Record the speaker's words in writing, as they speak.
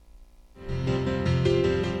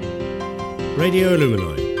Radio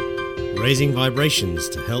Illumini, raising vibrations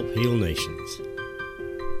to help heal nations.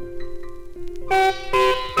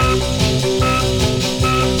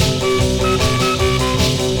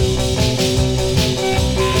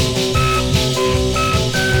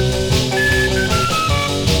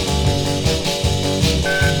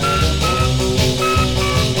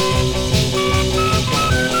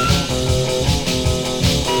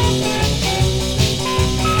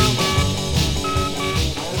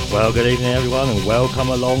 Well, good evening everyone and welcome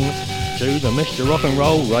along to the Mr. Rock and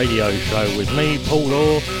Roll radio show with me, Paul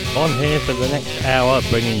Orr, on here for the next hour,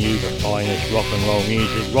 bringing you the finest rock and roll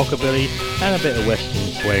music, rockabilly and a bit of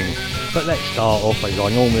western swing. But let's start off, as I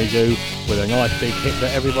normally do, with a nice big hit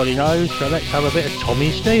that everybody knows, so let's have a bit of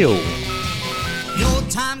Tommy Steele. The old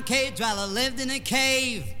time cave dweller lived in a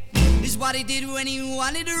cave. This is what he did when he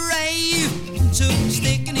wanted to rave. Took a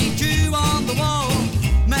stick and he drew on the wall.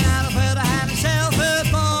 Man out of her to have himself a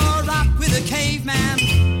ball. Rock with a caveman.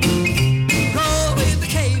 Roll with the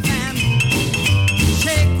caveman.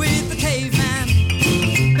 Shake with the caveman.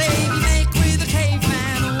 Baby, make with the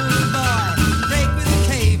caveman. Oh boy, break with the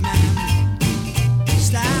caveman.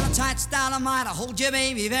 Style tight, style of might. I hold your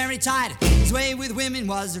baby very tight. His way with women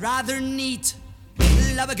was rather neat.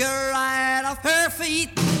 Love a girl right off her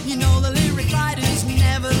feet. You know the lyric writers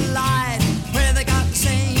never lied. Where they got the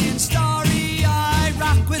saying story, I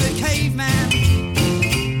rock with a caveman.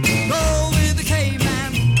 Roll with the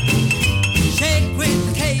caveman. Shake with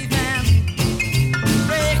the caveman.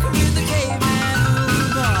 Break with the caveman.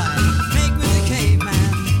 Oh boy, make with the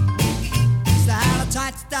caveman. Style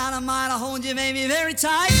tight, style of mine, I'll hold you baby very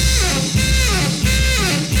tight.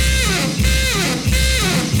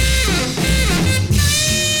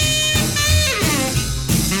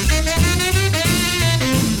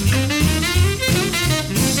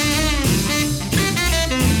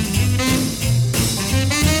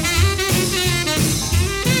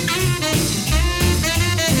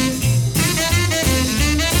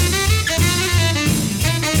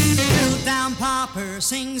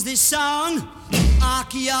 Sings this song.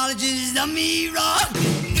 Archaeologists done me wrong.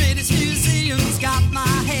 British Museum's got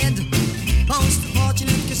my head. Most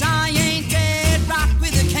unfortunate cause I ain't dead. Rock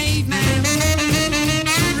with a caveman.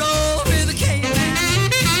 Roll with a caveman.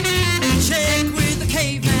 Shake with the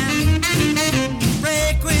caveman.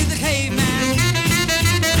 Break with the caveman.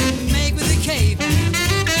 Make with the caveman.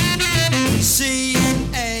 C-A-V-E-M-E-N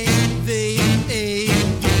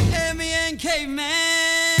caveman.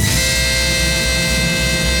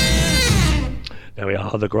 There we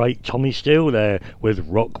are, the great Tommy Steele there with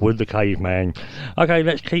Rock with the Caveman. Okay,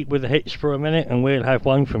 let's keep with the hits for a minute and we'll have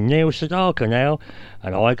one from Neil Sedaka now,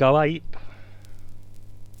 and I Go Ape.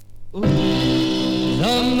 Ooh.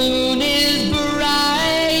 The moon is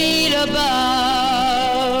bright above.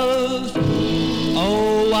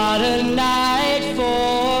 Oh, what a night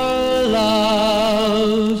for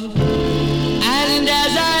love. And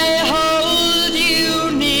as I hold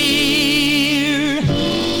you near,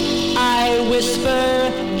 I whisper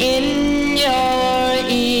in your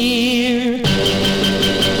ear.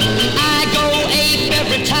 I go ape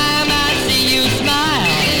every time I see you smile.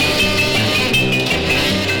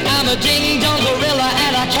 I'm a ding-dong gorilla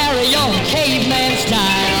and I carry on caveman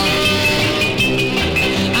style.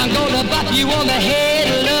 I'm gonna bop you on the head,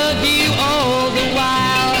 love you all the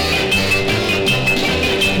while.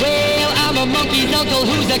 Well, I'm a monkey's uncle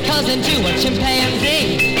who's a cousin to a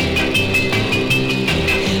chimpanzee.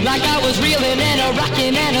 Like I was reeling and a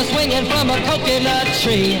rocking and a swinging from a coconut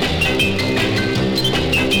tree.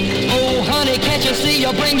 Oh, honey, can't you see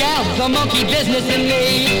you bring out the monkey business in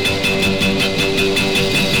me?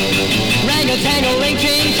 Rang-a-tang-a-ling,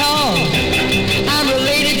 King Kong. I'm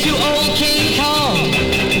related to old King Kong.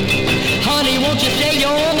 Honey, won't you say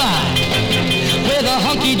you're mine? Where the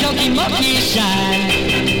hunky-dunky monkeys shine.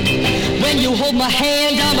 When you hold my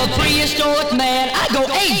hand, I'm a prehistoric man. I go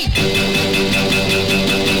ape.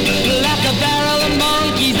 Like a barrel of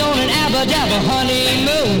monkeys on an abba-dabba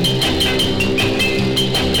honeymoon.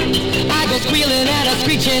 I go squealing and a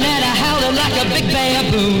screeching and a howling like a big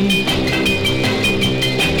baboon.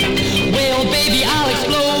 Well, baby, I'll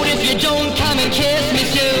explode if you don't come and kiss me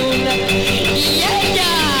soon. Yeah,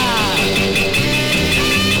 yeah!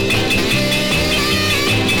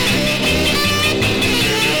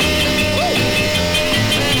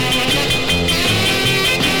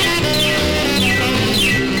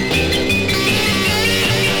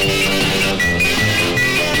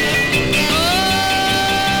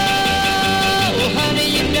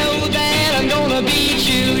 Beat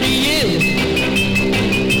you to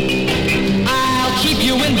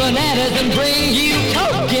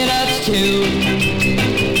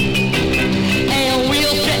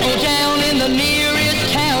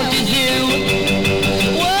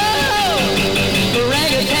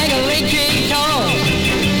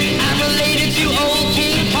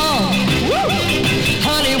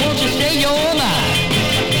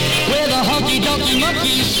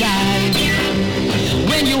shine.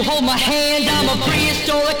 When you hold my hand, I'm a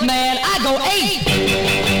prehistoric man. I go 8.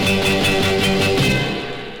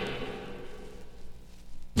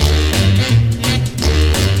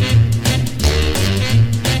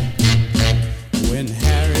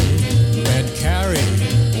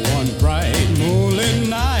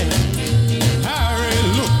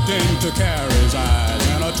 Carrie's eyes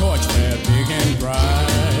and a torch there big and bright.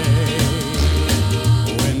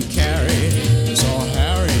 When Carrie saw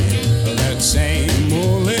Harry that same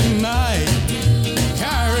moonlit night,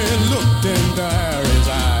 Carrie looked into Harry's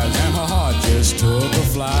eyes and her heart just took a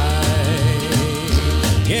flight.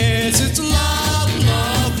 Yes, it's love,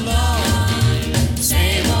 love, love,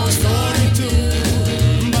 same old story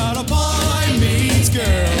too, but a boy meets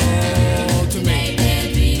girl to make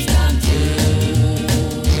their dreams come true.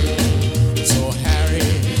 So Harry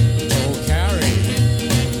told Carrie,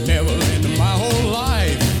 never in my whole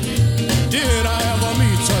life did I ever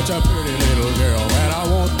meet such a pretty little girl that I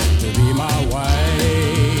want to be my wife.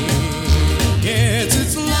 Yes,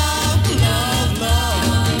 it's love, love,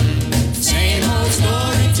 love, same old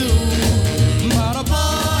story too, but a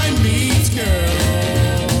boy meets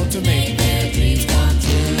girl to make their dreams come true.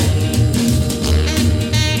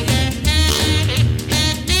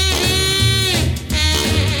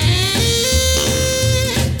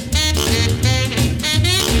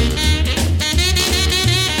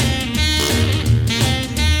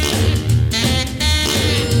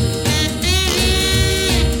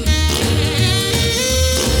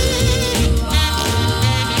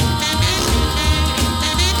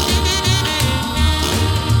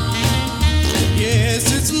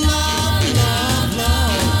 Yes, it's love, love,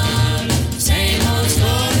 love, same old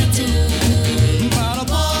story too, but a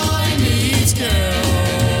boy meets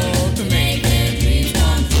girl to make their dreams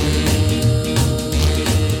come true.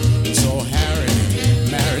 So Harry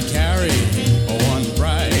married Carrie one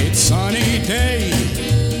bright sunny day.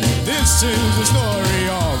 This is the story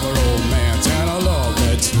of a romance and a love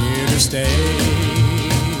that's here to stay.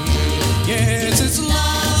 Yes, it's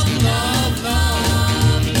love, love,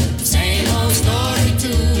 love, same old story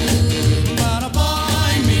too, but a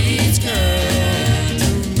boy meets girl to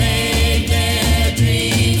make their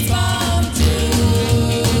dreams come true.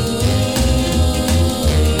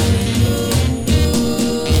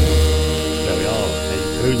 There we are,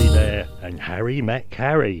 Eddie Cooley there, and Harry met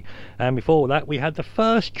Carrie. And before that, we had the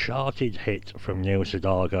first charted hit from Neil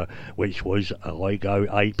Sedaka, which was I Go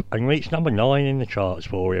Ape, and reached number 9 in the charts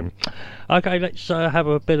for him. Okay, let's have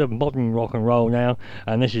a bit of modern rock and roll now,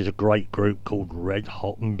 and this is a great group called Red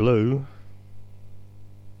Hot and Blue.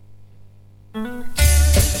 Well,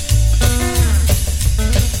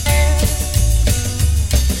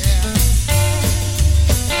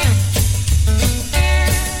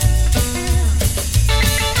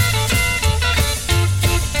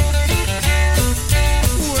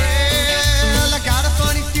 I got a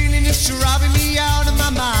funny feeling it's robbing me out of my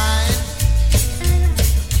mind.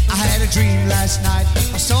 I had a dream last night.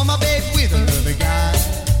 I saw my babe with another guy.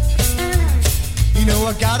 You know,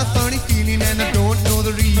 I got a funny feeling and I don't know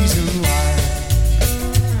the reason why.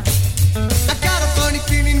 I got a funny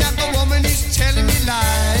feeling that the woman is telling me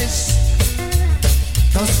lies.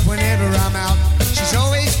 'Cause whenever I'm out, she's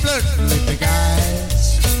always flirting with the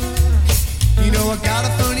guys. You know, I got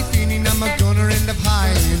a funny feeling I'm gonna end up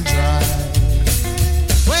high and dry.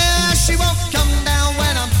 Well, she won't come down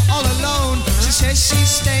when I'm all alone. She says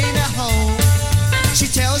she's staying at home. She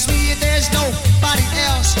tells me there's nobody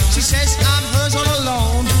else. She says I'm hers all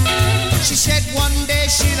alone. She said one day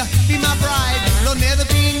she'll be my bride. There'll never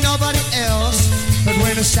be nobody else. But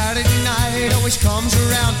when a Saturday night always comes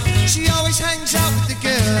around, she always hangs out with the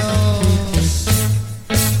girls.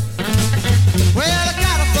 Well, I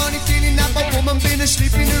got a funny feeling that my woman been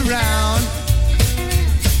sleeping around.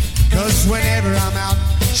 'Cause whenever I'm out,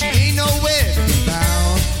 she ain't nowhere to be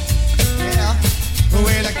found. Yeah,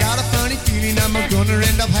 well, I got a funny feeling I'm gonna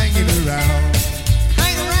end up hanging around.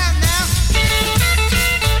 Hang around now.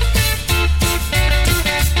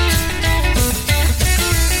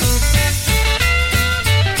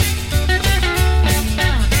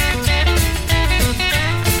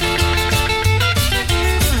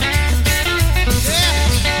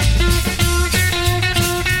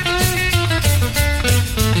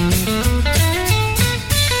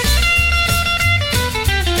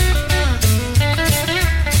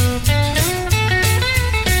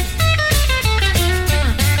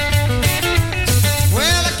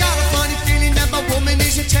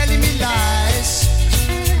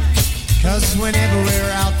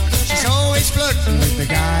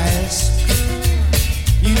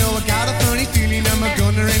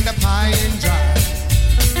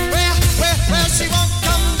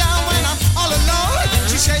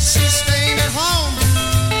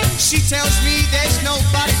 tells me there's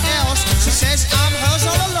nobody else. She says I'm hers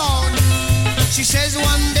all alone. She says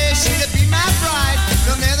one day she'll be my bride.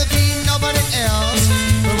 There'll never be nobody else.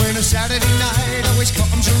 But when a Saturday night always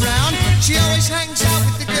comes around, she always hangs out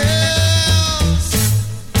with the girls.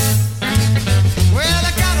 Well,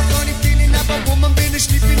 I got a funny feeling that my woman been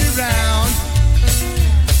sleeping around.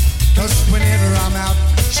 'Cause whenever I'm out,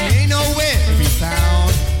 she ain't nowhere to be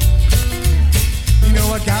found. You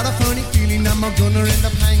know, I got a funny feeling I'm gonna end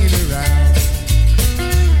up hanging around.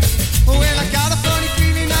 Well, I got a funny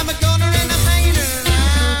feeling I'm gonna end up hanging around.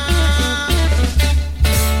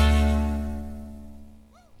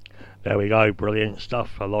 There we go, brilliant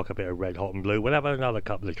stuff. I like a bit of Red Hot and Blue. We'll have another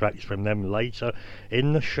couple of tracks from them later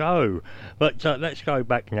in the show. But let's go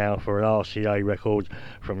back now for an RCA record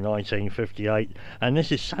from 1958. And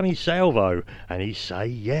this is Sammy Salvo, and he Say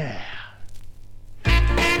Yeah.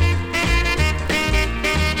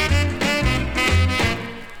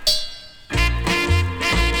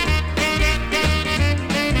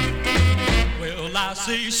 Well, I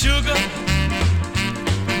say, sugar,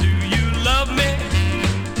 do you love me?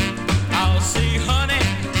 I'll say, honey,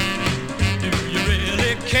 do you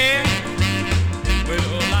really care?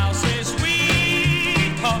 Well, I'll say,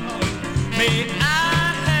 sweetheart, may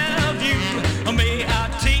I have you? May I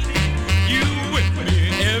take you with me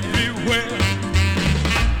everywhere?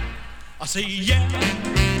 I say, yeah.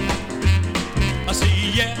 I say,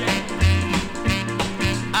 yeah.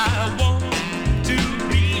 I want to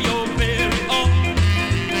be your very own.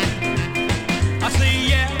 I say,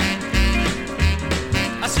 yeah.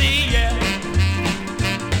 I say, yeah.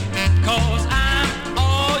 'Cause I'm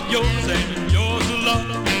all yours and yours alone.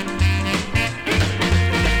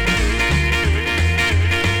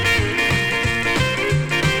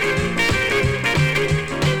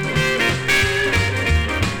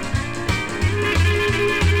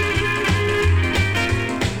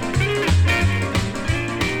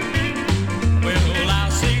 Well, I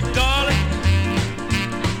say, darling,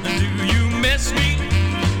 do you miss me?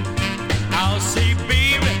 I'll say,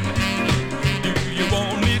 baby, do you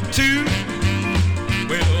want me to?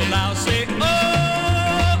 Well, I'll say, oh,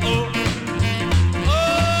 oh,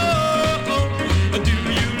 oh, oh, do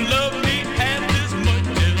you love me half as much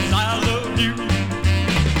as I love you?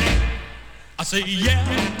 I say, yeah.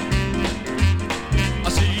 I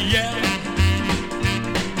say, yeah.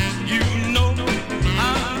 You know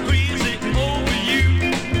I'm crazy over you.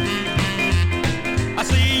 I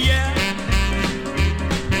say, yeah.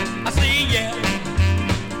 I say, yeah.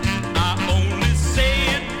 I only say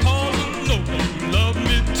it 'cause I know you love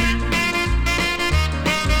me too.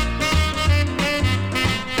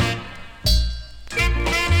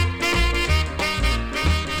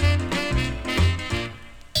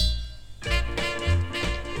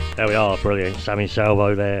 There we are, brilliant. Sammy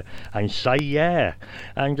Salvo there, and Say Yeah.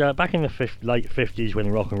 And back in the late 50s,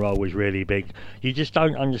 when rock and roll was really big, you just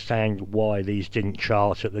don't understand why these didn't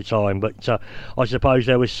chart at the time. But I suppose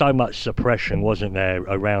there was so much suppression, wasn't there,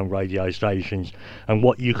 around radio stations and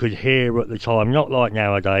what you could hear at the time. Not like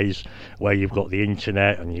nowadays, where you've got the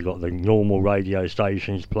internet and you've got the normal radio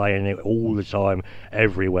stations playing it all the time,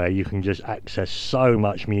 everywhere. You can just access so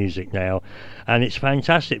much music now, and it's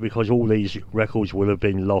fantastic because all these records will have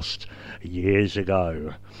been lost years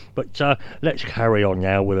ago. But let's carry on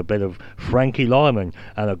now with a bit of Frankie Lyman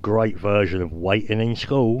and a great version of Waiting in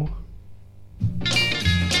School.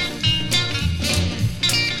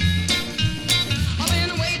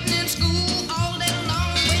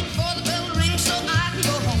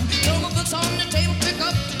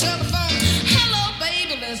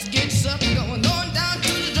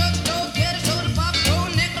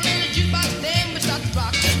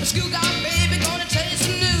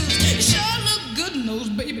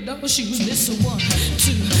 Shoes, this a 1,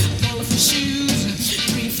 2, pull off your shoes,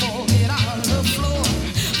 3, 4, get out on the floor,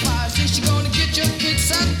 5, 6, you're gonna get your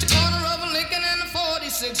kicks at the corner of a Lincoln and a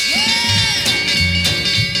 46, yeah!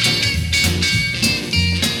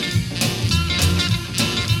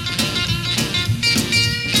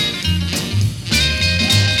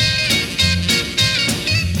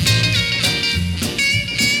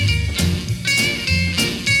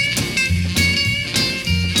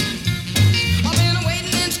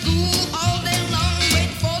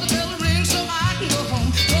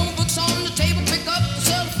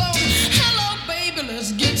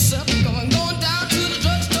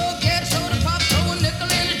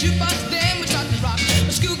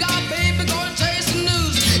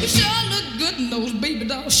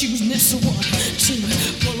 Shoes, miss a 1, 2,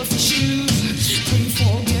 pull off your shoes, 3,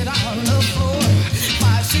 4, get out on the floor,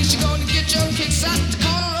 5, 6, you're gonna get your kicks at the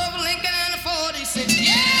corner of a Lincoln and a 46,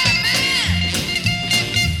 yeah, man!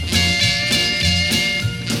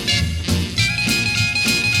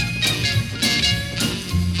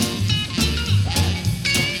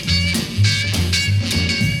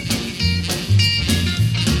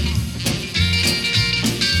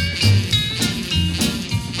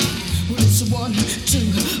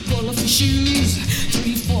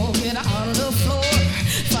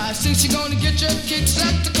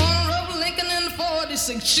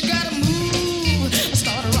 sing. She gotta move. I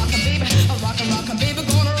started rocking, baby. I'm rocking, baby.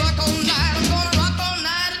 Gonna rock all night. I'm gonna rock all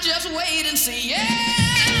night. Just wait and see. Yeah.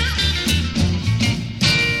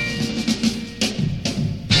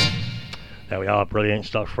 There we are, brilliant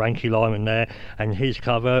stuff. Frankie Lyman there, and his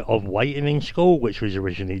cover of Waiting in School, which was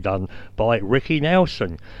originally done by Ricky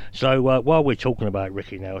Nelson. So while we're talking about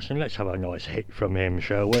Ricky Nelson, let's have a nice hit from him,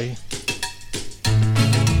 shall we?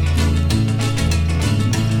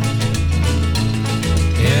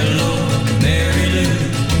 Hello, Mary Lou.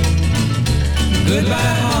 Goodbye,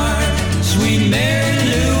 heart, sweet Mary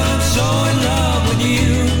Lou. I'm so in love with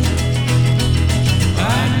you.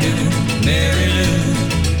 I knew Mary Lou.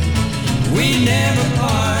 We never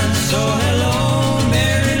part, so hello,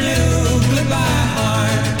 Mary Lou, goodbye,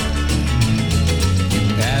 heart. You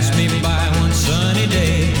passed me by one sunny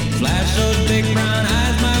day, flashed those big brown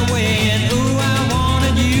eyes my way, and ooh, I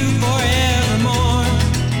wanted you forevermore.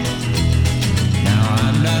 Now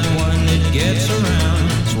I'm not one that gets around,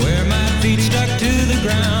 swear my feet stuck to the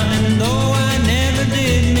ground, and though I never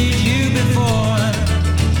did meet you before,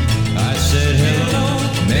 I said hello,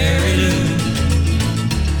 Mary Lou.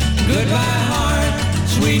 Goodbye, heart,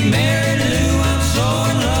 sweet Mary Lou, I'm so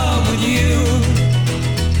in love with you.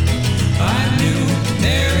 I knew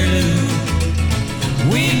Mary Lou,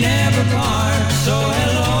 we never part, so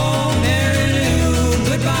hello, Mary Lou,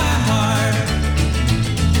 goodbye, heart.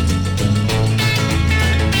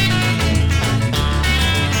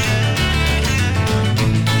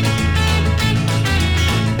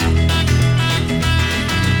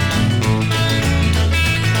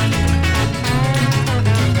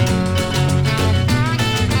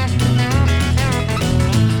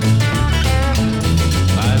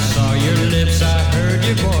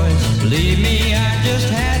 Voice. Believe me, I just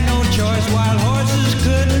had no choice. Wild horses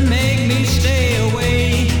couldn't make me stay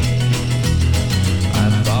away. I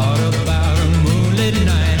thought about a moonlit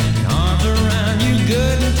night, arms around you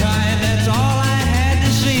good and tight. That's all I had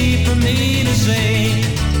to see for me to say.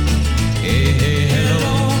 Hey, hey,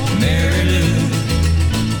 hello, Mary Lou.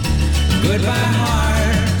 Goodbye,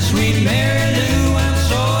 heart, sweet Mary Lou. I'm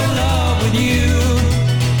so in love with you.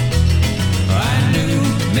 I knew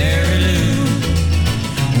Mary Lou.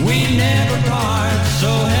 We never part, so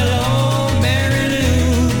hello, Mary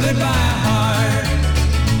Lou, goodbye, heart.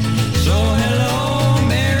 So hello,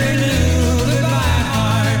 Mary Lou, goodbye,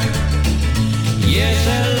 heart. Yes,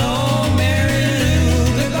 hello, Mary Lou,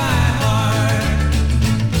 goodbye, heart.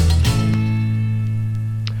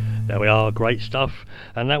 There we are, great stuff.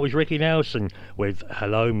 And that was Ricky Nelson with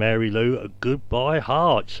Hello, Mary Lou, Goodbye,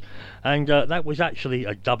 Heart. And that was actually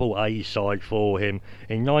a double A side for him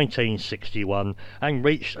in 1961 and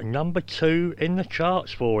reached number 2 in the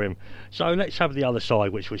charts for him. So let's have the other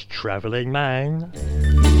side, which was Travelling Man.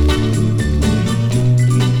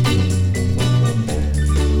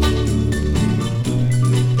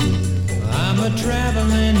 I'm a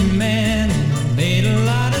traveling man, made a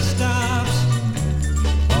lot of stops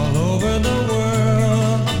all over the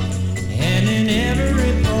world, and in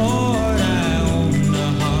every port I own the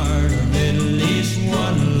heart of at least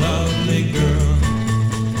one lovely girl.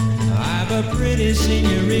 I've a pretty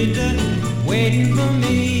senorita waiting for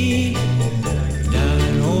me down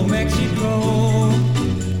in old Mexico.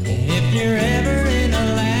 If you're ever in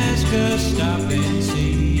Alaska, stop and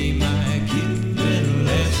see my cute little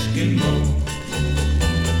Eskimo.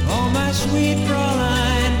 Oh, my sweet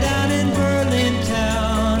Fraulein down in Berlin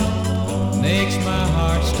town makes my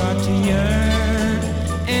heart start to yearn.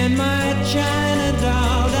 And my China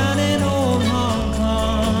doll down in old Hong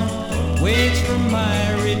Kong waits for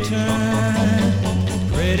my return.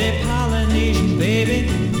 Pretty Polynesian baby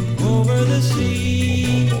over the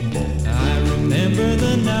sea, I remember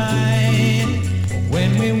the night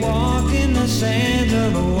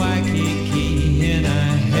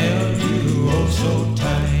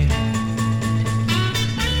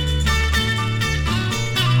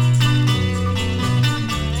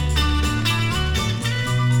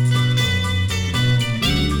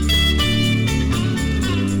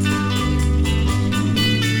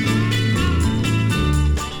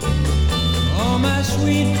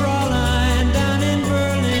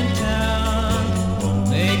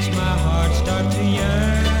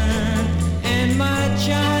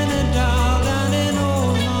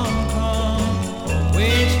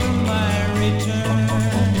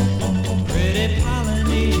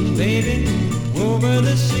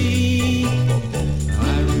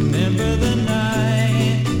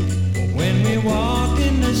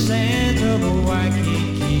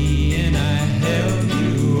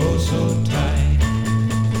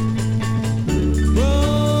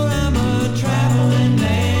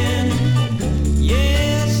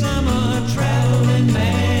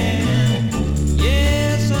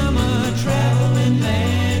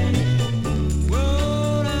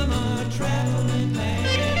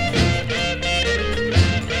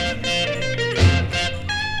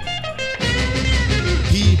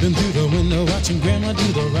window watching Grandma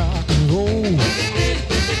do the rock and roll.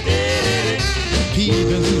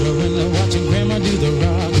 Peeping through the window watching Grandma do the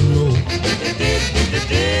rock and roll.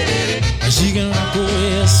 She can rock, oh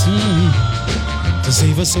yes, to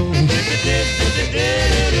save her soul.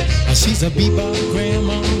 She's a bebop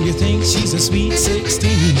grandma, you think she's a sweet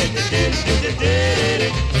 16.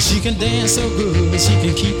 She can dance so good, she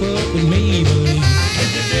can keep up with Maybelline.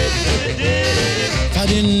 If I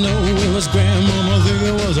didn't know it was grandmama, I think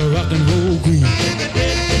it was a rock and roll queen.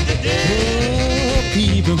 Oh,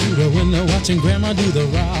 people through the window watching grandma do the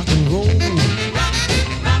rock and roll.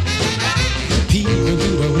 People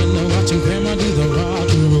through the window watching grandma do the rock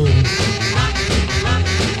and roll.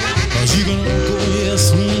 She gonna go,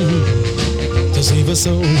 yes, to save her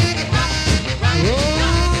soul.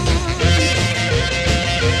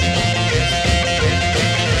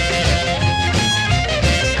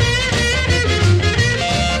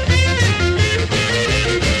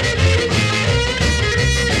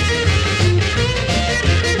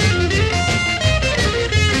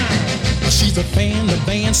 She's a fan, the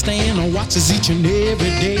bandstand, watches each and every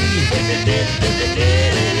day.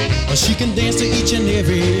 She can dance to each and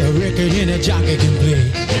every record in a jockey can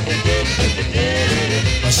play.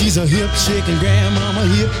 She's a hip chick and grandmama,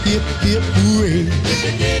 hip, hip, hip, hooray.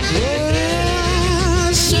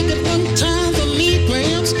 Oh, shake it one time for me,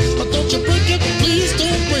 Gramps. Don't you break it, please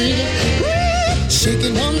don't break it. Shake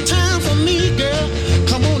it one time for me, girl.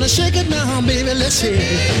 Come on and shake it now, baby, let's shake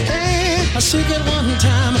it. Hey, shake it one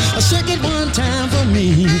time for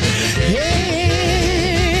me.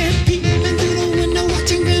 Hey, peeping through the window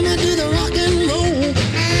watching grandma do the rock and roll.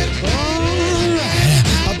 All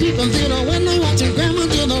right, peeping through the window watching grandma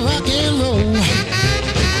do the rock and roll.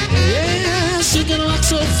 Yeah, she can rock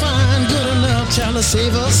so fine, good enough, child, to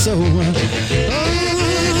save her soul. Oh,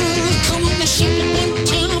 come on and shake it one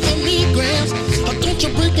time for me, Gramps. Don't you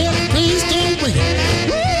break it, please don't break it.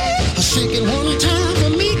 Shake it one time for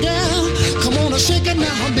me, girl. Come on and shake it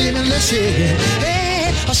now, baby, let's shake it.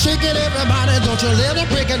 Hey, shake it, everybody, don't you let it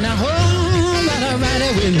break it now. Oh, ride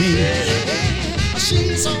it with me.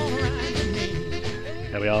 She's all right with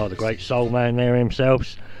me. There we are, the great soul man there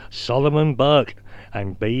himself, Solomon Burke,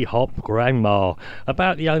 and B-Hop Grandma.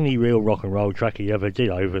 About the only real rock and roll track he ever did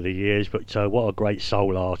over the years, but what a great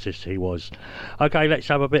soul artist he was. Okay, let's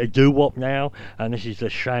have a bit of doo-wop now, and this is the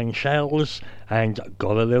Shancells and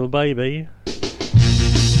Got a Little Baby.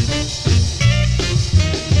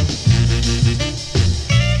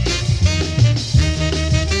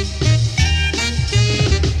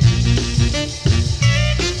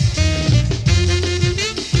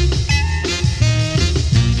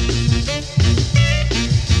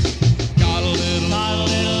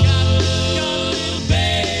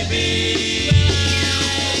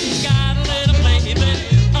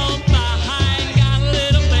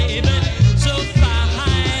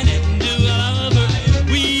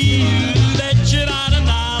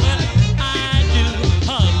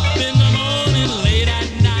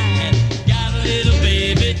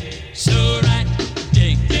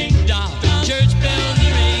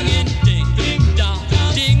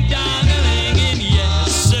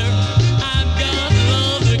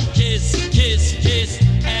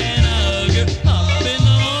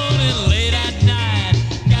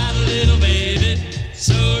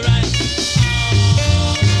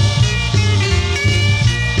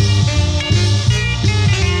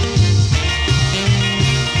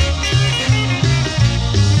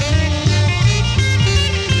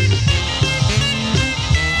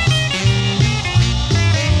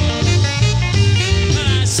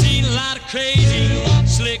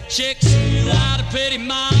 Chicks, a lot of pretty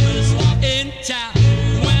mamas in town.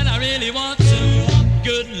 When I really want some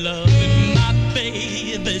good love, my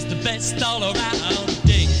baby's the best all around.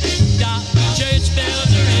 Ding dong, church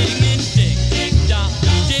bells are ringing. Ding ding dong,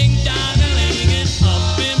 ding dong a ringing.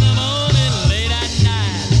 Up in the morning, late at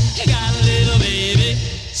night. You got a little baby,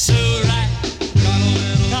 so right.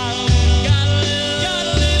 Got a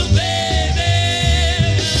little baby.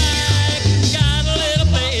 Got a little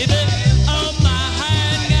baby on my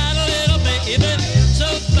hand. So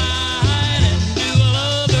fine and do a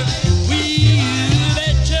lover. We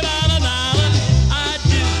bet you about $1 I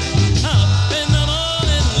do. Up in the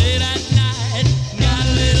morning, late at night. Got a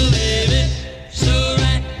little baby, so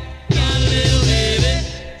right. Got a little baby,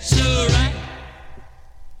 so right.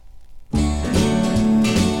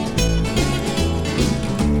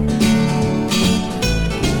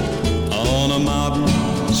 On a mountain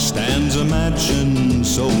stands a mansion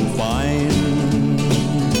so fine,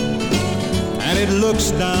 and it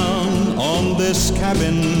looks down on this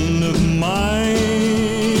cabin of mine.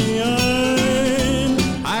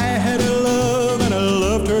 I had a love and I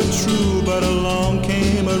loved her true, but along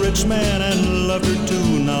came a rich man and loved her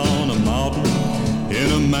too. Now on a mountain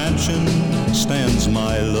in a mansion stands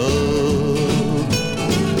my love.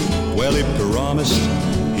 Well, he promised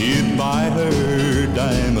he'd buy her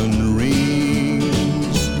diamond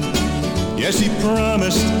rings. Yes, he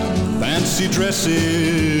promised fancy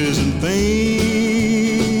dresses and things.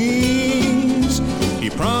 He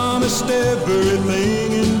promised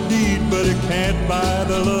everything indeed, but he can't buy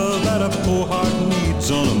the love that a poor heart needs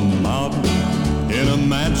on a mountain in a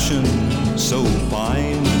mansion so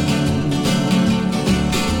fine.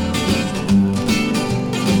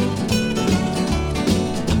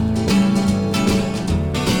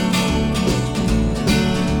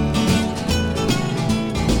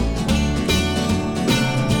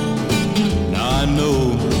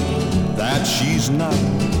 She's not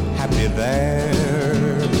happy there,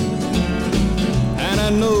 and I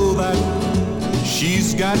know that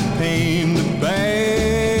she's got pain to bear.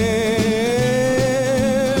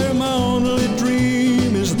 My only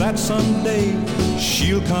dream is that someday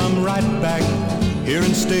she'll come right back here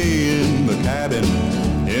and stay in the cabin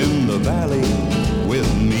in the valley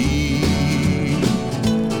with me.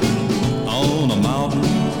 On a mountain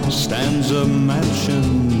stands a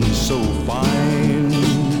mansion so fine,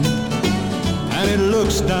 and it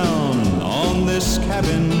looks down on this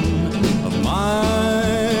cabin of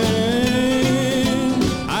mine.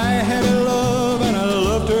 I had a love and I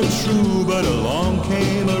loved her true, but along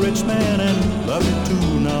came a rich man and loved her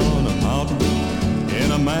too. Now on a mountain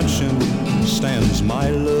in a mansion stands my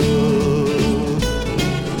love.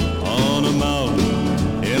 On a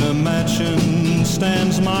mountain in a mansion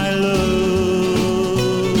stands my love.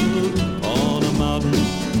 On a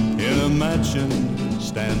mountain in a mansion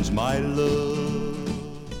stands my love.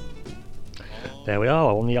 There we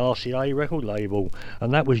are on the RCA record label,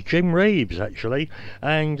 and that was Jim Reeves actually,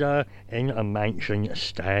 and In a Mansion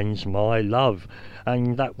Stands My Love,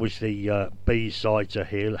 and that was the B-side to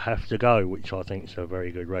He'll Have to Go, which I think is a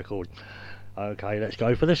very good record. Okay, let's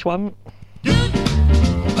go for this one. Bit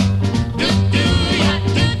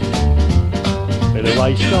of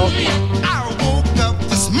Ray Scott. I woke up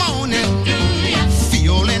this morning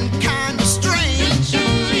feeling kind of strange.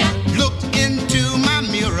 Looked into my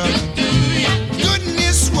mirror.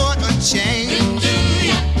 Goodness, what a change.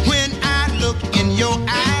 When I look in your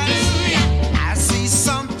eyes, I see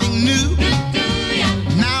something new.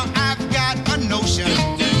 Now I've got a notion.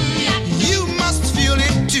 You must feel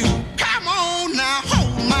it too. Come on now,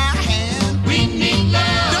 hold my hand. We need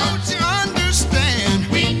love. Don't you understand?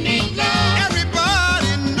 We need love.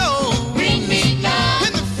 Everybody knows. We need love.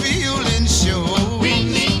 When the feelings show. We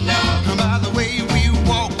need love. By the way we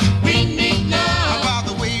walk. We need love. By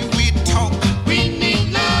the way we talk. We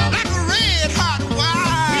need love. Like a red hot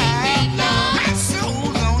wire. We need love. My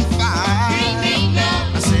soul's on fire. We need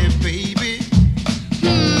love. I said, baby.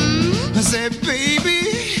 I said, baby.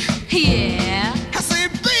 Yeah. I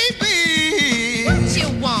said, baby. What you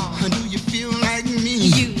want? Do you feel like me?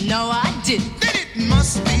 You know I do. Then it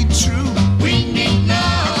must be true. We need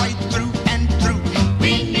love. Right through and through.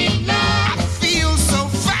 We need love. I feel so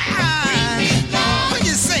fine. We need love. When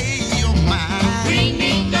you say you're mine. We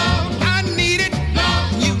need love. I need it.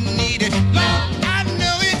 Love. You need it. Love. I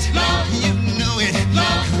know it. Love. You know it.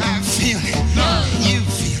 Love. I feel it. Love. You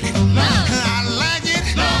feel it. Love. I like it.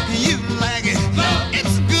 Love. You like it. Love.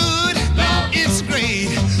 It's good. Love. It's great.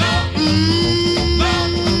 Love.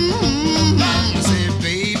 I said,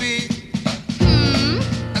 baby.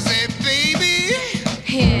 I said, baby.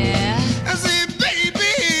 Yeah. I said,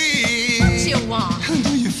 baby. What you want?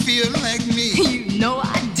 Do you feel like me? You know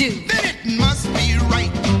I do. Then it must be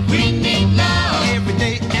right. We need love. Every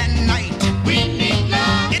day and night. We need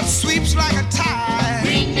love. It sweeps like a tide.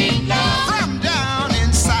 We need love. From down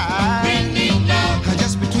inside. We need love.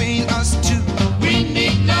 Just between us two. We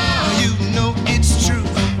need love. You know it's true.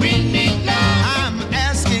 We need love. I'm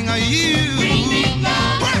asking you. We need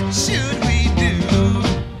love. What should we do?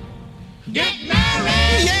 Get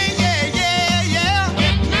married. Yeah, yeah, yeah, yeah.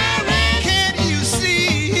 Get married. Can't you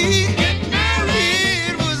see? Get married.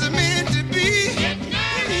 It was meant to be. Get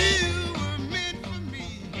married. You were meant for me.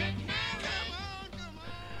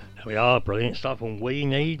 There we are, brilliant stuff, and We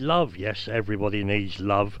Need Love. Yes, everybody needs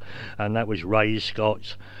love, and that was Ray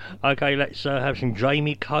Scott. Okay, let's have some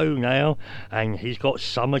Jamie Coe now, and he's got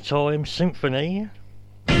Summertime Symphony.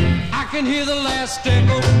 I can hear the last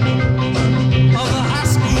echo of the high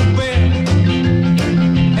school bell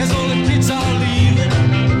as all the kids are leaving.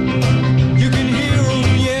 You can hear them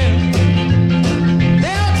yell.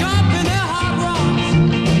 They're dropping their hot rocks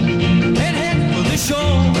and head for the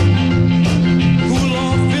shore. Cool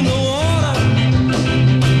off in the water.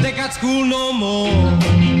 They got school no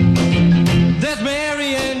more.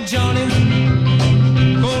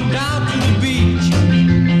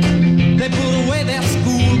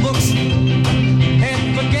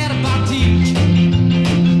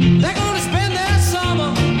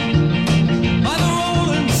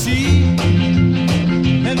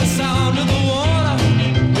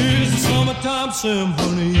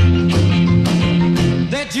 Symphony.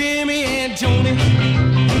 That Jimmy and Tony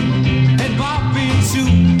and Bobby and Sue,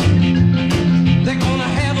 they're gonna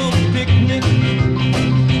have a picnic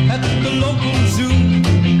at the local zoo.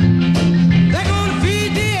 They're gonna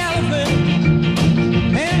feed the elephant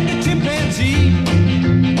and the chimpanzee,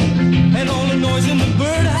 and all the noise in the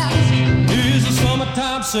birdhouse is a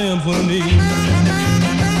summertime symphony.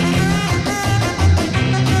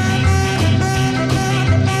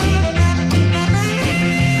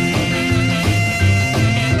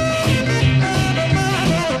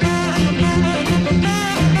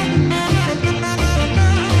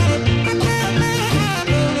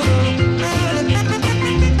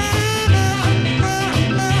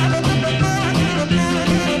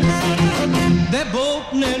 They're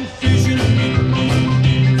boating and fishing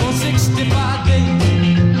for 65 days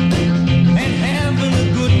and having a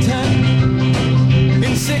good time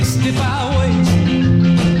in 65 ways.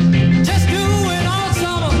 Just doing all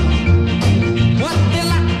summer what they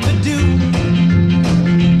like to do,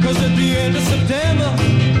 'cause at the end of September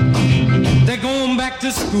they're going back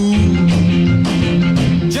to school.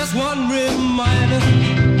 Just one reminder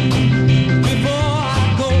before I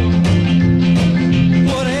go,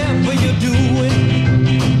 whatever you're doing,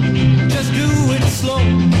 just do it slow.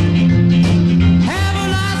 Have a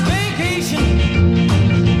nice vacation,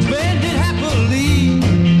 spend it happily.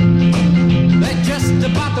 They're just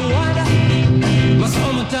about to wind up my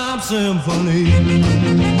summertime symphony.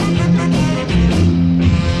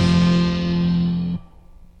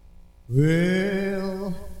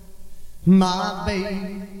 Well, my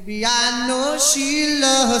baby, I know she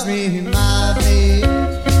loves me, my baby.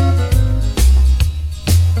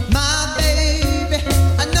 My baby,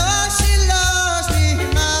 I know she loves me,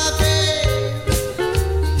 my baby.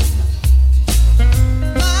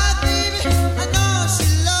 My baby, I know she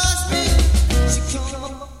loves me. She come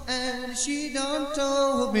up and she done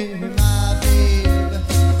told me, my baby.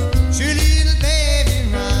 She little baby,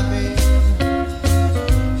 my baby.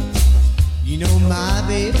 You know my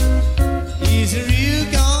baby is a real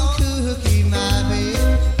gone cookie, my baby.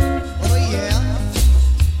 Oh yeah.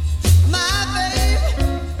 My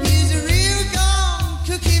baby is a real gone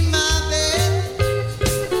cookie, my baby.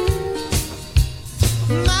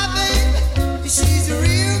 My baby, she's a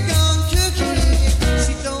real gone cookie.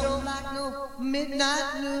 She don't like no midnight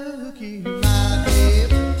nookie, my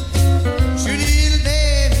baby. She little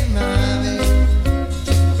baby, my baby.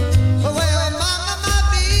 Oh well, mama, my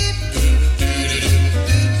baby.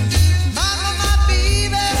 Mama, my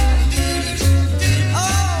baby.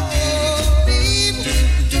 Oh, baby.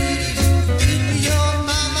 Your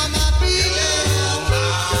mama, my baby.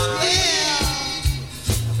 Yeah.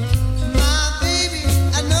 My baby,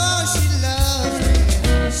 I know she loves me.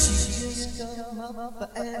 She just come up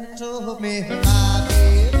and told me, my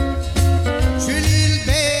baby. She little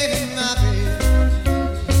baby, my baby.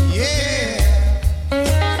 Yeah.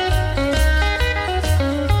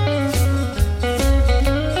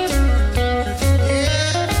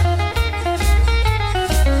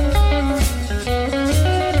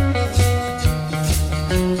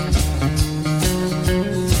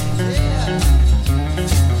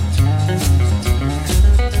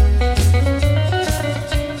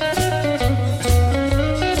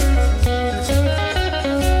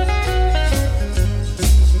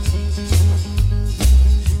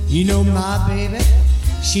 You know my baby,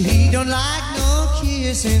 she don't like no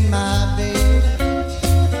kissing, my baby.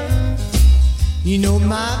 You know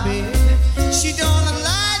my baby, she don't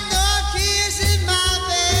like no kissing, my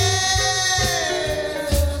baby.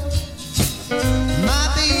 My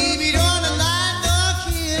baby don't like no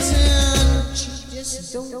kissing. She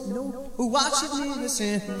just don't know what she's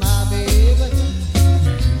missing, my baby.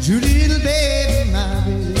 You little baby, my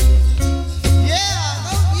baby. Yeah,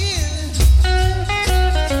 go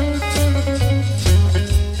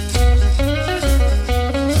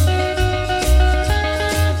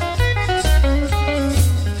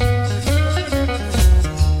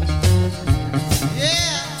yeah.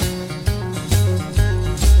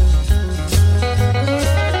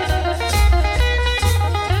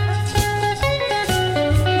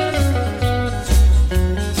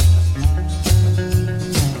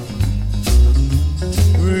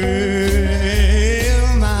 Well,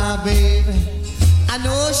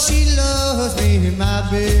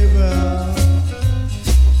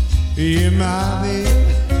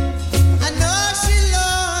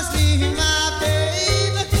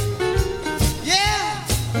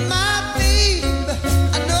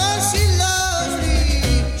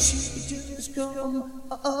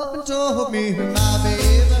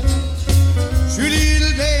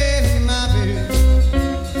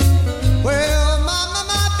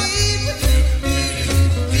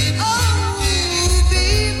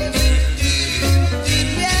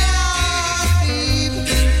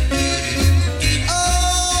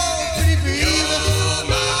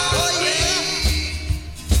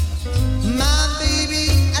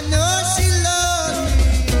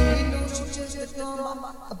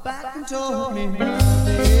 and told me, my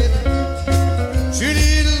baby, sweet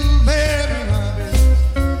little baby, my baby,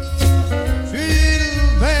 sweet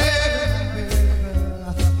little baby,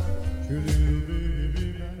 my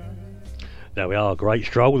baby. There we are, great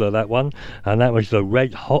stroller that one, and that was the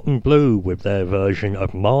Red Hot and Blue with their version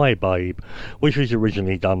of My Babe, which was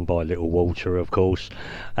originally done by Little Walter, of course.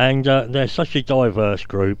 And they're such a diverse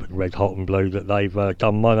group, Red Hot and Blue, that they've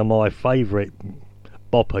done one of my favourite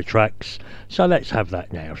bopper tracks, so let's have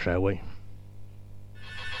that now, shall we?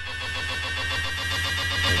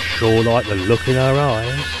 I sure like the look in her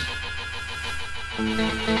eyes.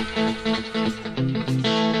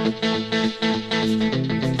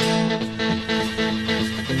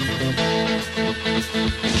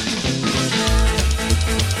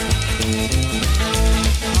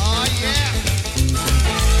 Oh yeah,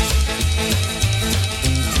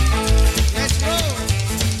 let's go.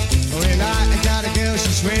 Well, I got a girl,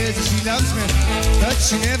 she swears that she loves me, but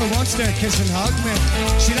she never wants to kiss and hug me.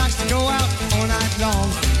 She likes to go out all night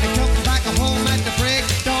long and come back home at the break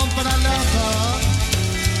of dawn. But I love her,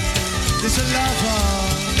 yes I love her,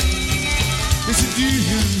 yes I do,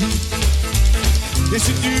 yes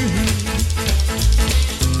I do.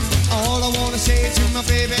 All I wanna say to my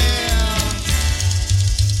baby,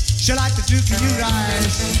 she like the look in your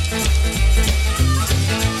eyes.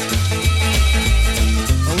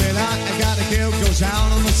 Well, I got a girl goes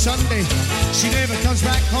out on a Sunday. She never comes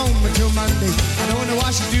back home until Monday. I don't know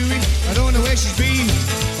what she's doing, I don't know where she's been,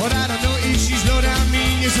 but I don't know if she's low down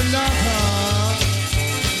mean. Yes, I love her,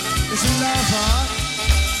 yes, I love her,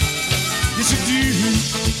 yes, I do.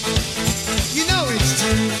 You know it's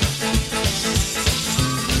true.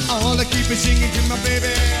 All I keep is singing to my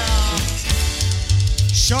baby.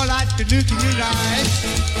 Sure like the look in your eyes,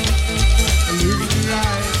 the look in your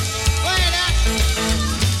eyes. Wait up.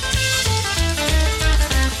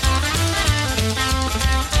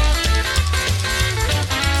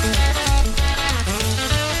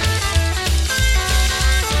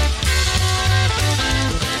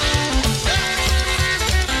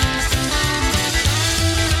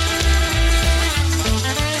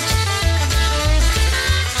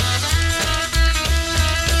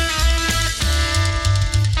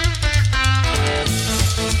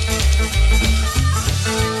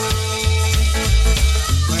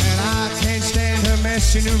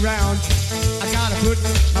 Around, I gotta put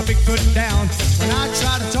my big foot down. When I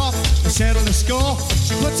try to talk and settle the score,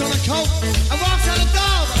 she puts on a coat and walks out the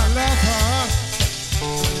door. But I love her.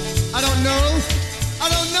 I don't know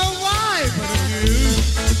why, but I do.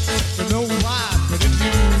 Don't know why, but I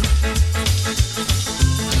do.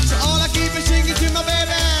 So all I keep is singing to my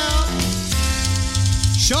baby.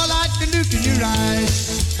 Sure like the look in your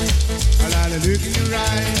eyes. I like the look in your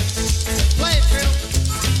eyes. Play it, Phil.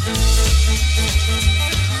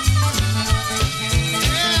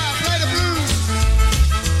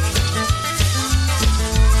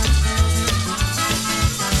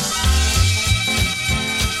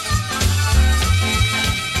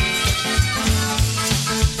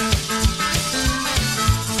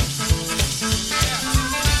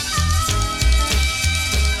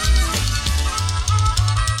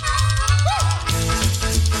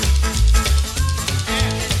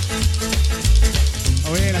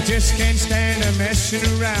 Just can't stand her messing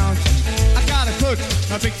around. I gotta put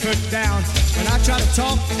my big foot down. When I try to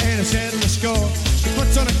talk and I settle the score, she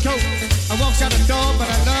puts on a coat and walks out the door. But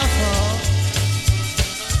I love her.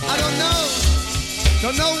 I don't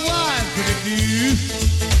know why, but I do.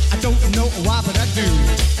 I don't know why, but I do.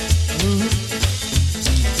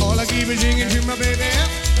 All I keep is singing to my baby.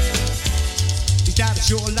 She's got a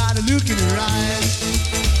sure lot of look in her eyes.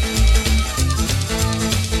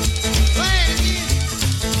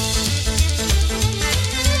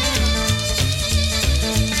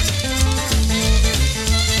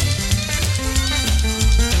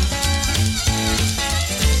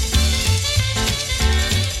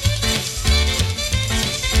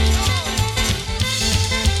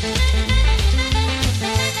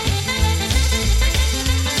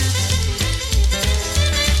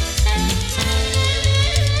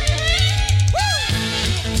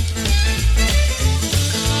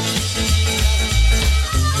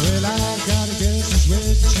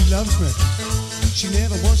 Loves me. She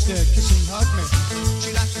never wants to kiss and hug me.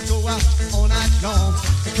 She likes to go out all night long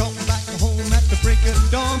and come back home at the break of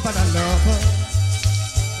dawn. But I love her.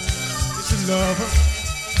 Yes, I love her.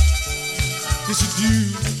 Yes, I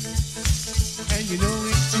do. And you know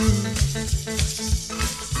it's true.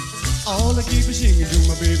 All I keep is singing to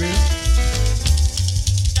my baby.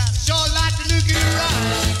 Sure like to look in her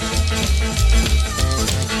eyes.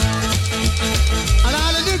 I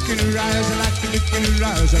like to look in her eyes, I like to look in her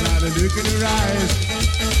eyes, I like to look in her eyes.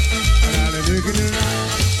 I like to look in her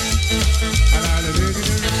eyes. I like to look in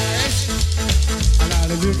her eyes. I like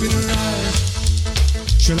to look in her eyes.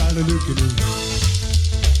 She like to look in her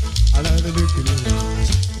eyes. I like to look in her eyes.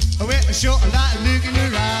 Oh, well, sure, I like to look in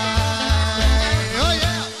her eyes. Oh,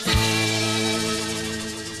 yeah.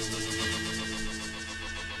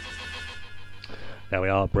 There we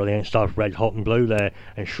are, brilliant stuff, Red Hot and Blue there,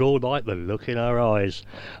 and sure like the look in her eyes.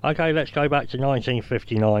 Okay, let's go back to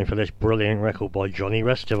 1959 for this brilliant record by Johnny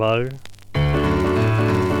Restivo.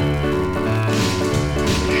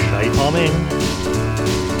 Shape I'm In.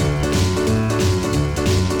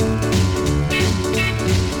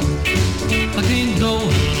 I can't go,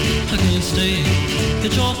 I can't stay.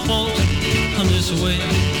 It's your fault, I'm this way. I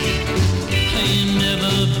ain't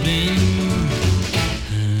never been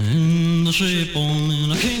in the shape I'm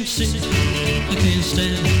in. I can't sit, I can't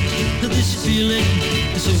stand. This feeling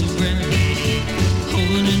is so grand.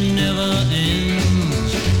 Hoping it never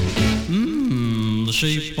ends. The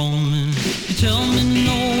shape I'm in. You tell me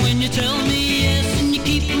no and you tell me yes, and you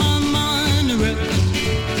keep my mind erect.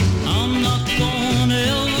 I'm not gonna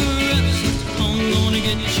ever rest. I'm gonna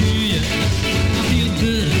get you, yeah. I feel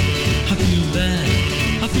good, I feel bad,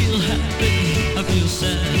 I feel happy, I feel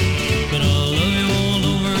sad, but I love you all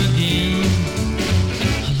over again.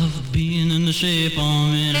 I love being in the shape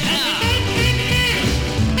I'm in.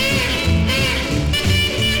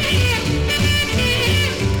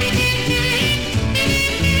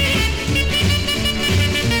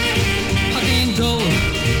 I can't go,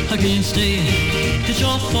 I can't stay. It's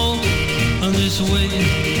your fault, I'm this way.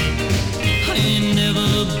 I ain't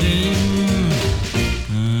never been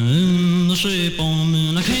in the shape I'm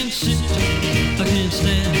in. I can't sit, I can't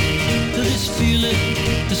stand. This feeling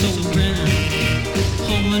is so grand.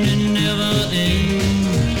 Hoping it never ends.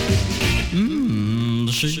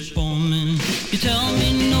 The shape I'm in. You tell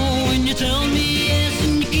me no and you tell me yes,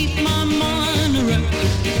 and you keep my mind erect.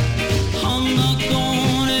 I'm not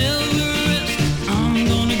gonna ever rest. I'm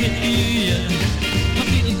gonna get you, yeah. I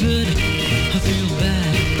feel good, I feel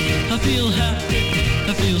bad, I feel happy,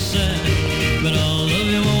 I feel sad, but I'll love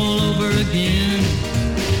you all over again.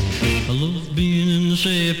 I love being in the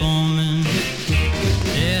shape I'm in.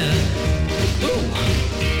 Yeah. Ooh,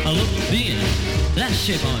 I love being that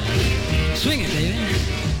shape I'm in. Swing it, baby.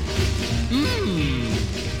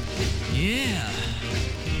 Yeah.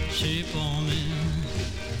 Shape I'm in.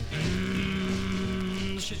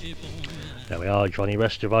 Shape I'm in. There we are, Johnny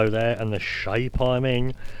Restivo there, and the shape I'm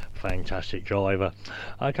in. Fantastic driver.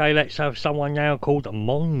 Okay, let's have someone now called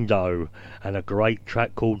Mondo, and a great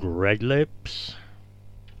track called Red Lips.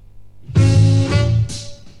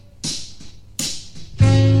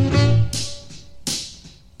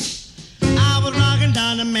 I was rocking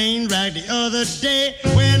down the main drag the other day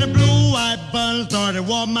when a blue-white button started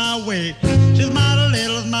walk my way. She smiled a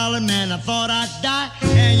little smiling man, I thought I'd die,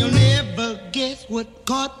 and you'll never guess what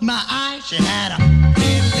caught my eye. She had a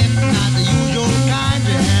red lip, not the usual kind.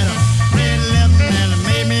 She had a red lip and it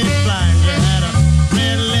made me blind. She had a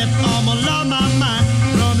red lip, almost lost my mind.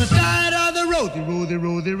 From the side of the road,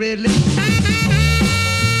 the red lip.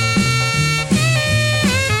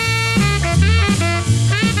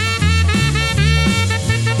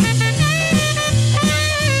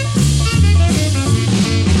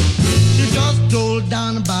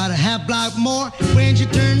 Down about a half block more when she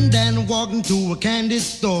turned and walked into a candy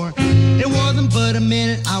store. It wasn't but a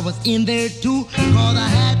minute I was in there too, cause I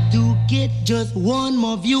had to get just one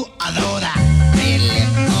more view. Although that red lip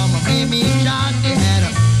almost made me shout. They had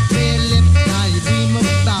a red lip, now you dream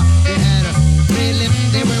about. They had a red lip,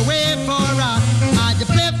 they were way far out. I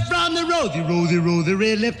just flipped from the rosy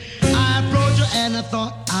red lip. I approached her and I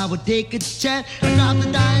thought I would take a chance. I dropped the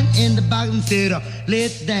dime in the box and said,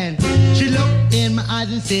 let's dance. She looked in my eyes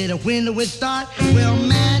and said, when do we start? Well,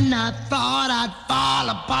 man, I thought I'd fall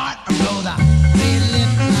apart. I rolled a red lip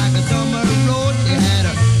like a summer road. She had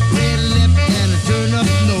a red lip and a turn-up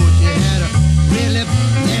nose. She had a red lip,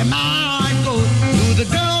 and my heart goes to the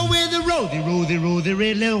girl with the rosy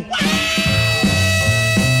red lip.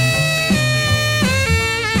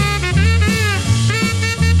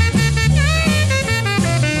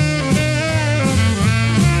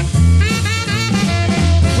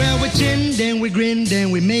 Then we grinned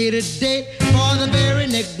and we made a date for the very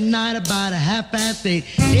next night about 8:30.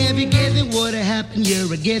 If you're guessing what happened,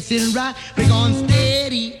 you're guessing right. We're gone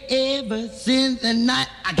steady ever since the night.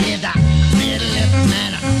 I gave that red lip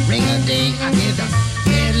man a ring-a-ding. I gave that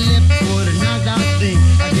red lip for the knocked out thing.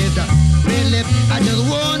 I gave that red lip, I just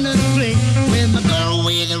wanna swing with my girl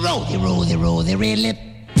with the rosy red lip.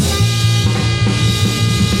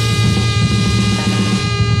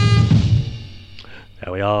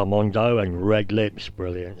 There we are, Mondo and Red Lips,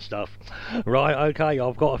 brilliant stuff. Right, okay,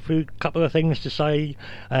 I've got a couple of things to say,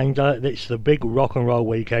 and it's the big rock and roll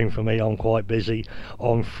weekend for me. I'm quite busy.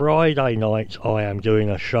 On Friday night, I am doing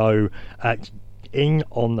a show in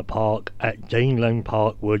on the park at Deanland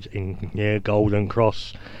Parkwood near Golden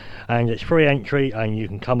Cross, and it's free entry, and you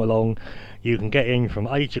can come along. You can get in from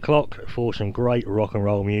 8 o'clock for some great rock and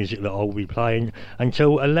roll music that I'll be playing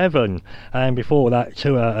until 11, and before that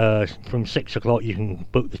from 6 o'clock you can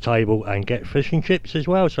book the table and get fish and chips as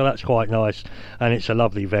well, so that's quite nice, and it's a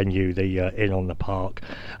lovely venue, the Inn on the Park.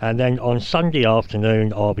 And then on Sunday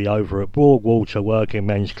afternoon I'll be over at Broadwater Working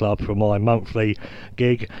Men's Club for my monthly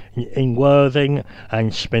gig in Worthing,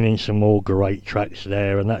 and spinning some more great tracks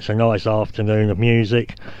there, and that's a nice afternoon of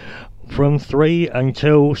music from 3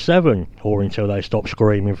 until 7, or until they stop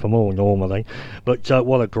screaming for more normally. But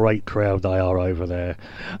what a great crowd they are over there,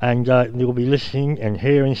 and you'll be listening and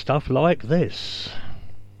hearing stuff like this.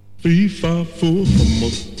 A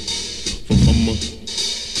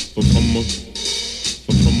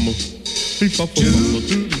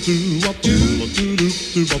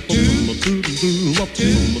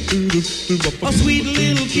sweet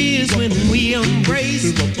little kiss when we embrace.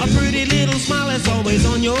 A pretty little smile that's always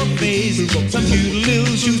on your face. Some cute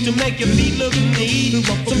little shoes to make your feet look neat.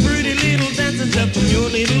 Some pretty little dancing steps from your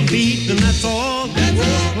little feet. And that's all,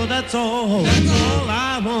 well that's all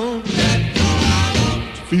I want.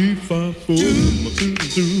 A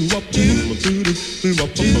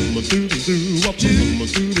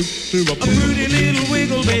pretty little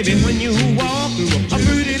wiggle, baby, when you walk. A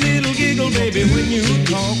pretty little giggle, baby, when you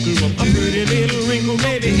talk. A pretty little wrinkle,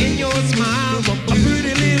 baby, in your smile. A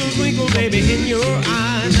pretty little twinkle, baby, in your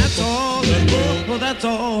eye. And that's all, well, that's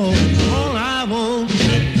all I want.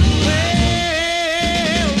 Well,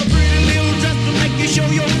 a pretty little dress to make you show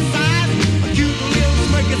your size. A cute little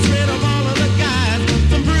smirk that's rid of all of the guys.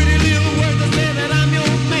 Some pretty little words that say that I'm your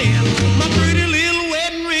man. My pretty little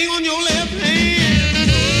wedding ring on your left hand.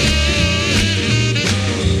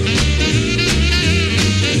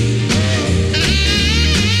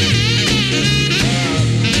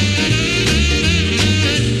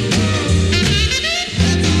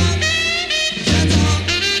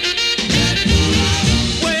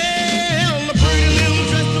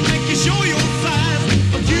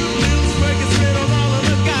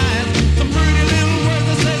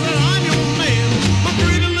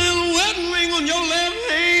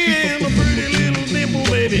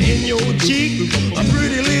 A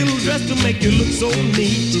pretty little dress to make you look so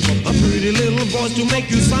neat. A pretty little voice to make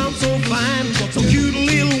you sound so fine. Some cute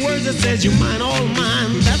little words that says you're mine, all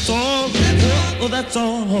mine. That's all, oh that's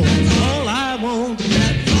all I want.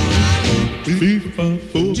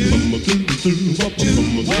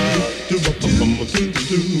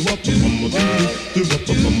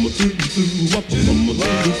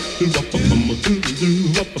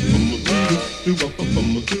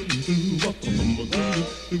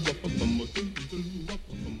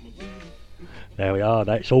 There we are,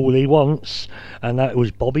 that's all he wants, and that was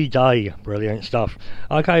Bobby Day. Brilliant stuff.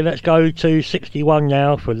 Okay, let's go to 61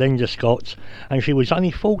 now for Linda Scott, and she was only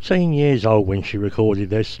 14 years old when she recorded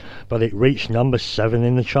this, but it reached number 7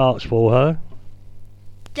 in the charts for her.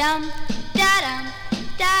 Dum da dum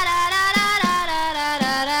da da da da da da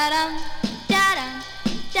da da dum da dum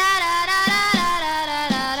da da da da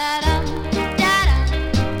da da da dum da dum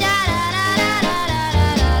da da da da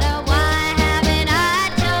da da. Why haven't I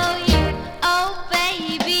told you? Oh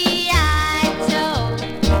baby, I told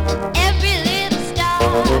every little star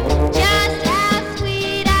just how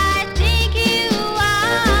sweet I think you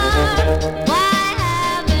are. Why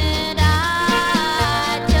haven't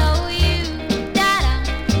I told you? Da dum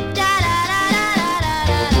da da da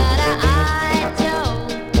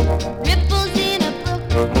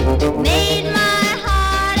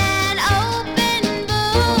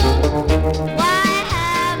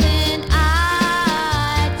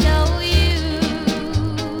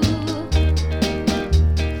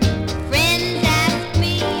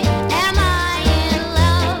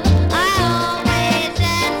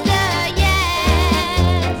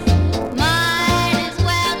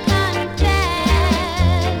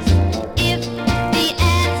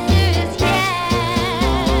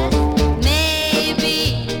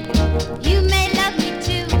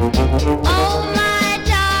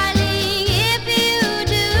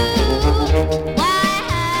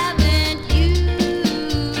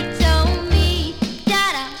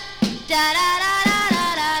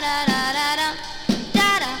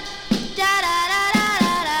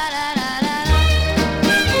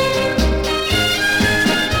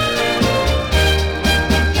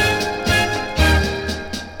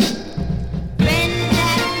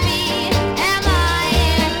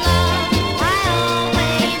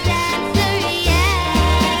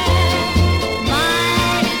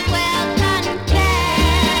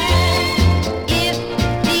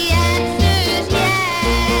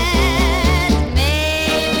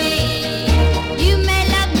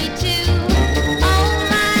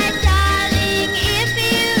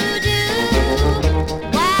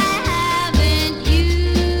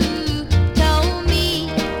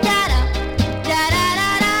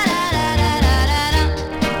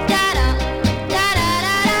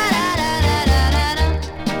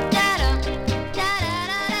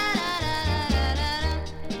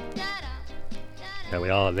There we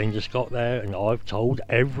are, Linda Scott there, and I've Told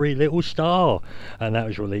Every Little Star, and that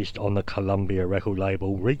was released on the Columbia record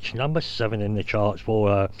label, reached number 7 in the charts for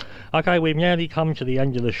her. Okay, we've nearly come to the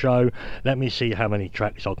end of the show. Let me see how many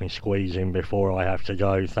tracks I can squeeze in before I have to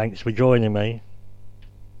go. Thanks for joining me.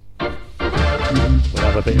 We'll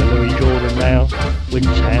have a bit of Louis Jordan now with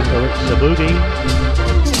Tambourine Boogie.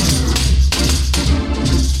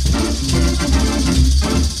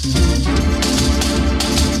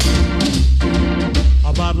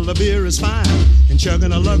 A bottle of beer is fine, and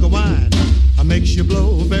chugging a lug of wine makes you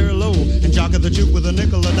blow very low, and jock of the juke with a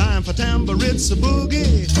nickel a dime for Tambourine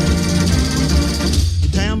Boogie.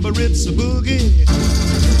 Tambourine Boogie.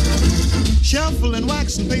 Shuffle and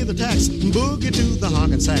wax and pay the tax, and boogie to the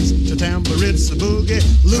honkin' sax to Tambourine Boogie.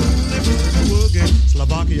 Loony boogie woogie.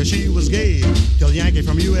 Slovakia, she was gay till Yankee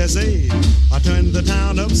from USA. I turned the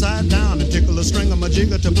town upside down and tickle a string of my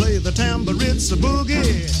jigger to play the Tambourine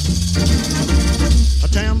Boogie. A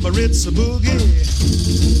Tambourine Boogie.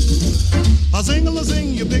 A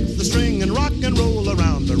zing-a-la-zing, you pick the string and rock and roll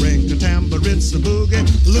around the ring to Tambourine Boogie.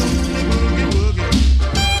 Loony boogie woogie.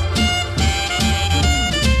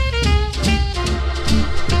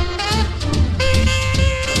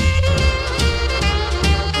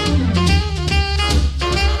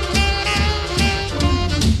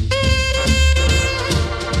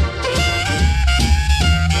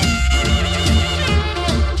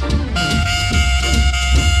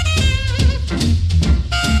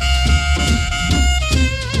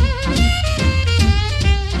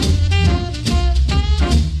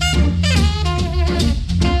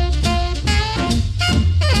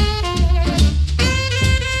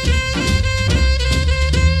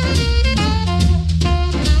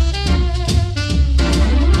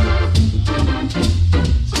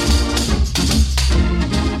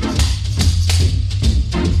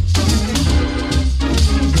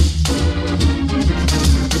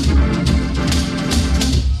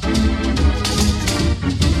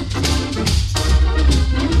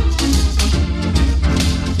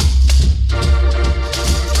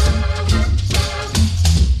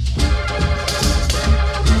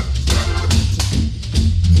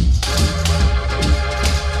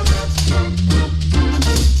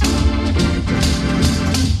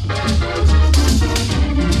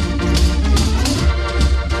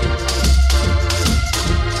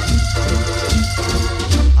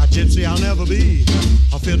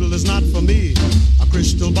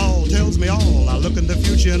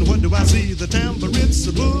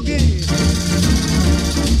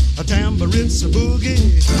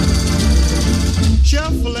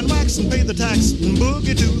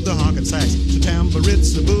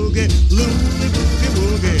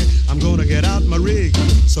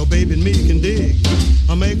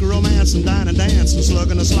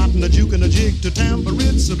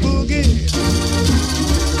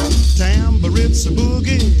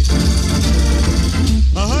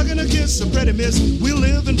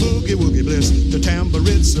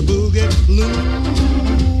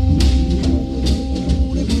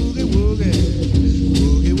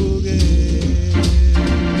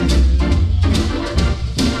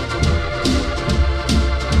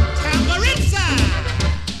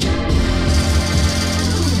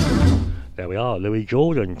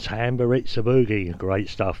 Jordan, Tambourine Boogie, great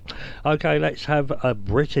stuff. Okay, let's have a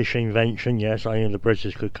British invention. Yes, I think the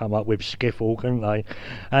British could come up with skiffle, couldn't they?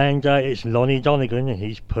 And it's Lonnie Donegan, and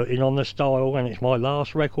he's putting on the style, and it's my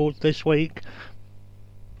last record this week.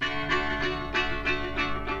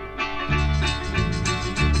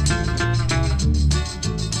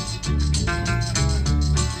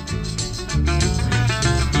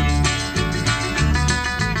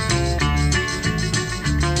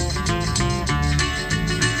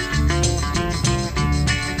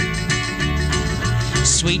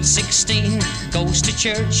 Sweet 16 goes to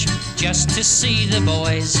church just to see the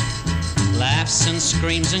boys. Laughs and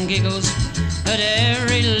screams and giggles at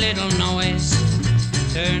every little noise.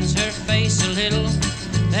 Turns her face a little,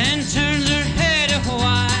 then turns her head a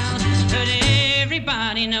while. But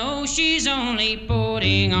everybody knows she's only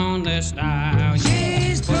putting on the style.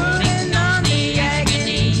 She's putting on the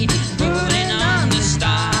agony, putting on the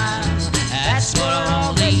style. That's what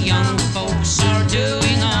all the young folks are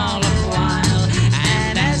doing all the while.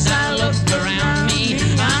 Around me,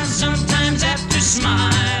 I sometimes have to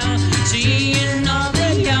smile, seeing all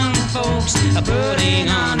the young folks are putting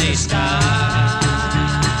on a style.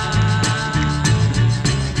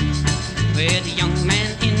 With a young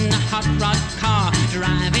man in a hot rod car,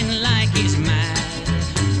 driving like he's mad,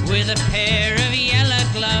 with a pair of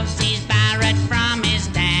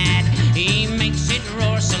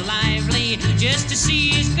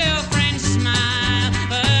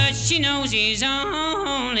 'cause he's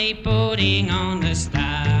only putting on the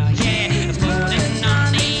style. Yeah, putting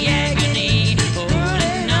on the agony,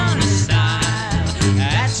 putting on the style.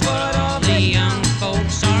 That's what all the young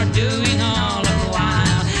folks are doing all the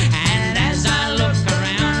while. And as I look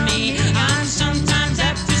around me, I'm sometimes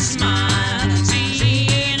have to smile,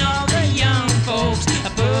 seeing all the young folks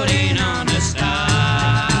are putting on the style.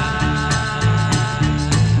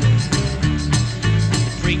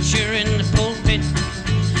 The preacher in the pulpit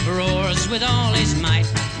roars with all his might,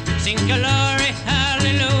 sing glory,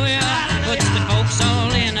 hallelujah, puts the folks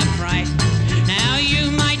all in a fright. Now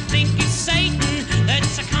you might think it's Satan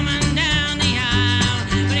that's a-coming down the aisle,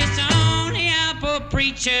 but it's only our poor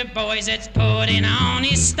preacher, boys, that's putting on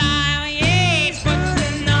his style. Yeah, he's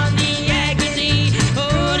putting on the agony,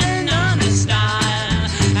 putting on the style.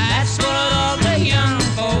 That's what all the young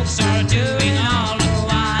folks are doing all the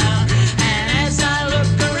while. And as I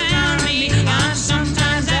look around me, I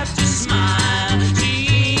sometimes have to smile,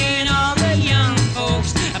 seeing all the young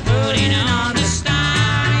folks are putting on the style.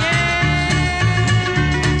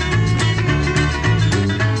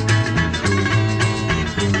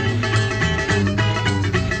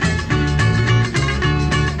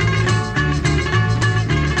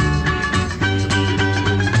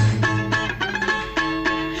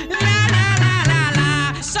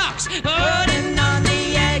 Socks, putting on the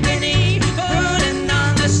agony, putting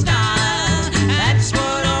on the style. That's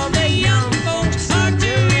what all the young folks are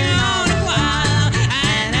doing all the while.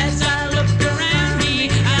 And as I look around me,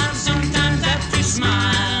 I sometimes have to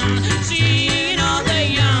smile, seeing all the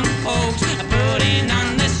young folks are putting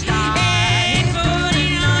on the style. Hey,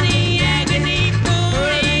 putting on the agony,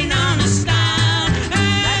 putting on the style.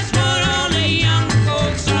 That's what all the young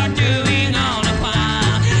folks are doing all the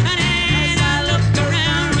while. And as I look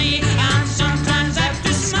around me, I sometimes have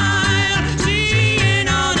to smile, seeing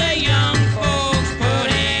all the young folks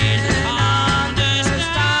putting on the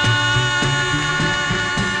style.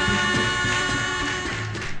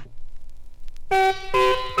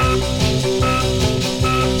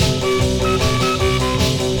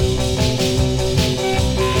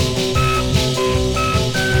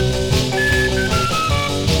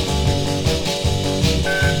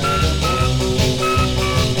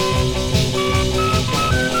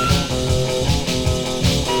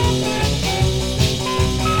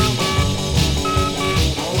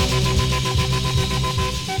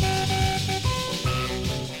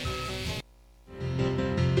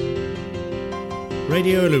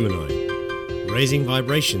 Radio Illumini, raising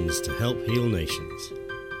vibrations to help heal nations.